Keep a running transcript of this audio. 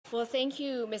Well, thank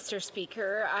you, Mr.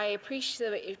 Speaker. I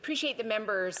appreciate the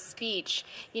member's speech.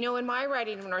 You know, in my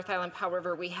riding of North Island Powell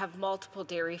River, we have multiple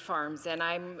dairy farms, and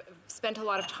I've spent a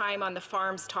lot of time on the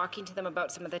farms talking to them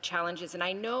about some of the challenges. And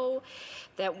I know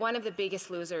that one of the biggest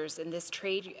losers in this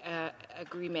trade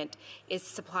agreement is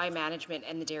supply management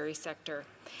and the dairy sector.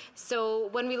 So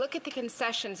when we look at the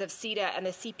concessions of CETA and the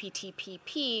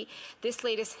CPTPP, this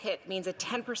latest hit means a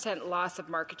 10% loss of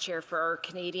market share for our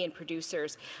Canadian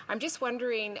producers. I'm just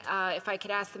wondering if I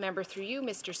could ask the member through you,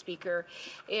 Mr. Speaker,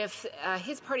 if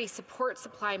his party supports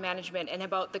supply management and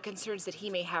about the concerns that he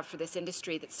may have for this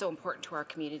industry that's so important to our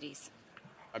communities.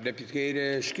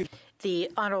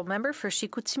 The honourable member for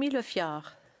Chicoutimi-Le Fjord.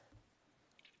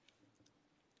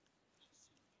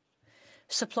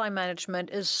 Supply management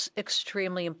is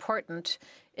extremely important.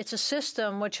 It's a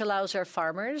system which allows our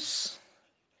farmers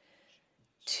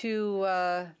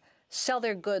to sell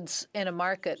their goods in a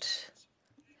market.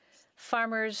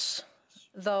 Farmers,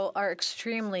 though, are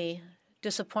extremely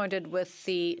disappointed with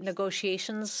the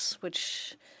negotiations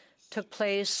which took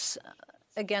place.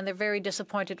 Again, they're very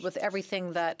disappointed with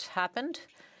everything that happened.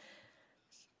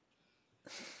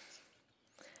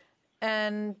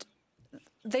 And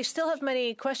they still have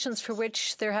many questions for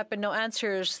which there have been no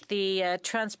answers. The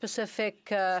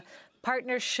Trans-Pacific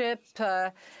Partnership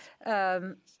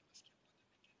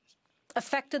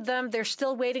affected them. They're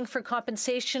still waiting for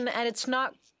compensation, and it's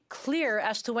not clear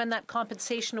as to when that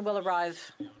compensation will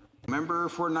arrive. Member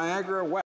for Niagara West.